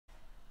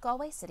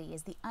Galway City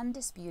is the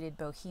undisputed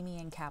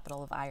bohemian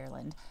capital of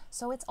Ireland,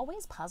 so it's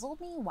always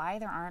puzzled me why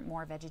there aren't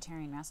more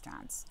vegetarian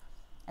restaurants.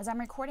 As I'm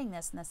recording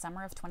this in the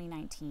summer of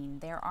 2019,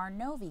 there are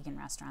no vegan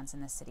restaurants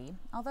in the city,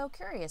 although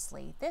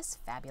curiously, this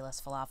fabulous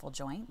falafel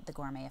joint, the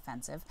Gourmet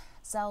Offensive,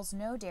 sells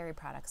no dairy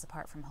products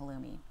apart from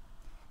halloumi.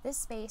 This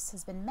space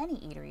has been many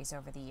eateries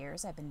over the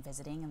years I've been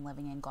visiting and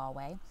living in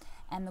Galway,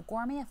 and the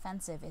Gourmet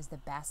Offensive is the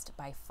best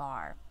by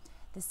far.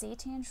 The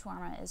seitan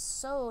shawarma is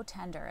so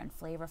tender and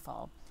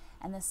flavorful,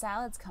 and the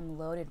salads come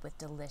loaded with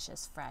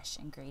delicious fresh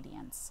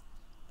ingredients.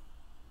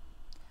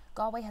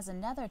 Galway has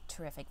another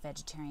terrific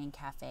vegetarian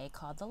cafe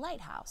called the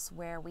Lighthouse,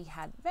 where we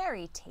had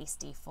very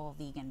tasty full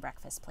vegan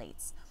breakfast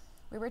plates.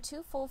 We were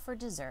too full for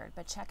dessert,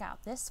 but check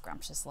out this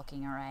scrumptious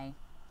looking array.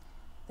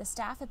 The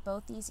staff at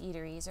both these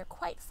eateries are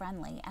quite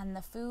friendly, and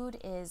the food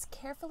is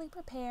carefully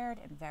prepared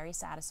and very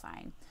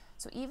satisfying.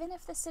 So even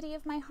if the city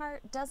of my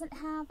heart doesn't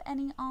have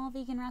any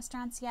all-vegan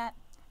restaurants yet,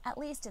 at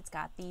least it's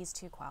got these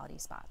two quality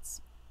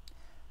spots.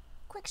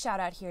 Quick shout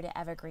out here to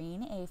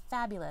Evergreen, a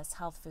fabulous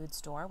health food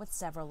store with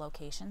several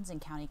locations in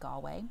County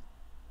Galway.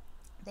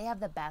 They have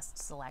the best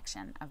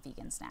selection of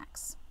vegan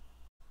snacks.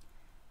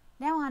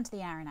 Now on to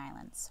the Aran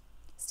Islands.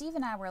 Steve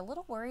and I were a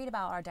little worried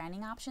about our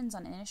dining options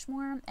on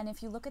Inishmore, and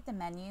if you look at the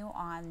menu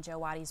on Joe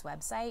Waddy's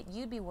website,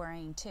 you'd be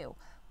worrying too.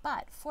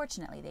 But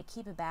fortunately, they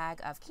keep a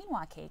bag of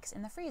quinoa cakes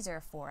in the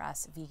freezer for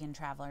us vegan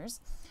travelers.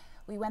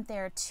 We went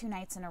there 2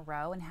 nights in a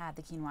row and had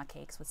the quinoa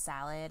cakes with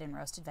salad and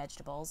roasted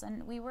vegetables,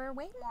 and we were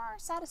way more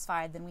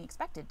satisfied than we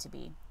expected to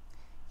be.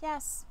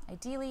 Yes,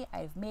 ideally,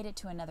 I've made it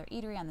to another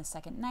eatery on the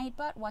second night,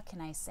 but what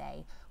can I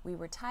say? We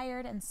were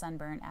tired and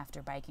sunburned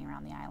after biking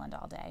around the island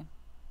all day.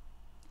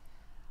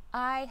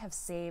 I have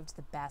saved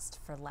the best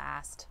for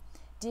last.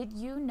 Did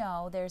you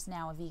know there's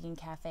now a vegan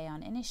cafe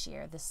on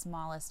Inisheer, the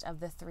smallest of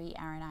the 3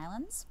 Aran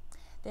Islands?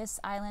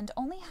 This island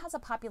only has a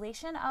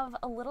population of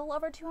a little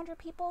over 200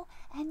 people,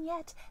 and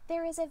yet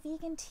there is a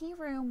vegan tea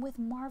room with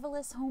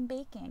marvelous home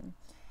baking.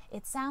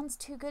 It sounds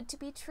too good to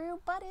be true,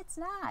 but it's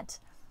not.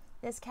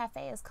 This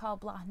cafe is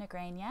called Bláth,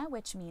 Gréine,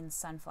 which means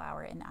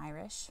sunflower in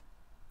Irish.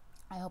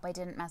 I hope I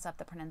didn't mess up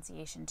the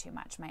pronunciation too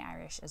much. My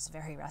Irish is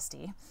very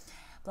rusty.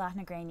 Bláth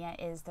Gréine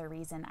is the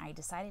reason I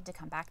decided to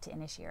come back to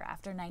Inisheer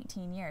after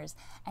 19 years,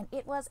 and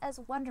it was as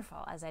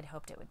wonderful as I'd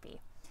hoped it would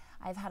be.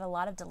 I've had a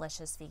lot of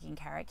delicious vegan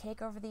carrot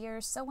cake over the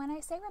years, so when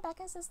I say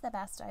Rebecca's is the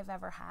best I've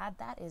ever had,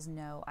 that is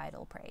no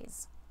idle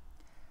praise.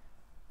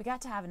 We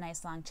got to have a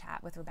nice long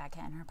chat with Rebecca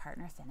and her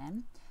partner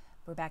Finnan.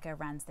 Rebecca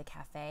runs the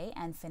cafe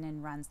and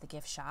Finnan runs the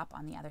gift shop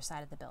on the other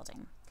side of the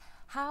building.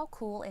 How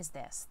cool is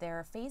this?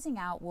 They're phasing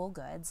out wool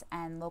goods,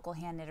 and local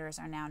hand knitters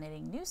are now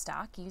knitting new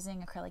stock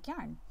using acrylic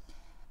yarn.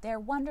 They're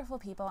wonderful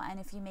people,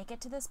 and if you make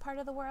it to this part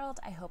of the world,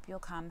 I hope you'll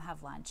come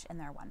have lunch in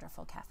their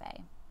wonderful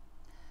cafe.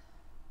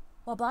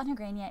 While Bláth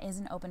Gréine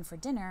isn't open for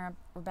dinner,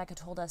 Rebecca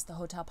told us the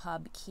hotel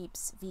pub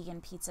keeps vegan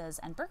pizzas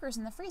and burgers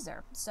in the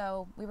freezer,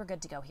 so we were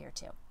good to go here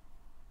too.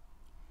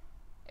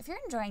 If you're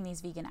enjoying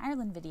these Vegan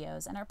Ireland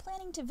videos and are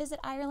planning to visit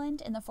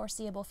Ireland in the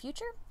foreseeable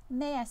future,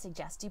 may I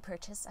suggest you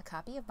purchase a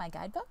copy of my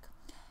guidebook?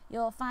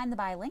 You'll find the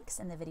buy links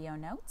in the video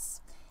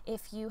notes.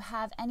 If you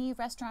have any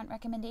restaurant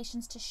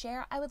recommendations to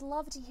share, I would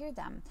love to hear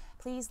them.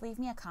 Please leave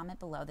me a comment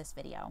below this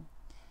video.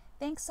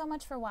 Thanks so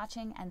much for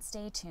watching, and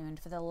stay tuned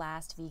for the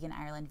last Vegan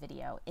Ireland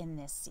video in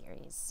this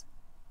series.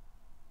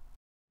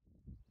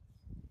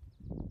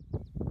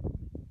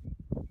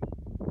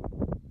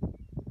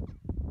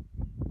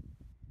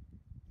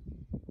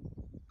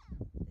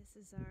 This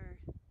is our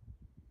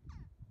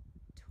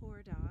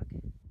tour dog.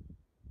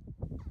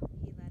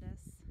 He led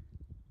us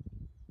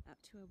up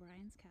to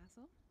O'Brien's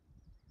castle.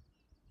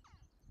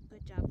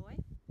 Good job, boy.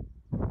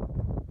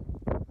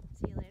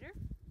 See you later.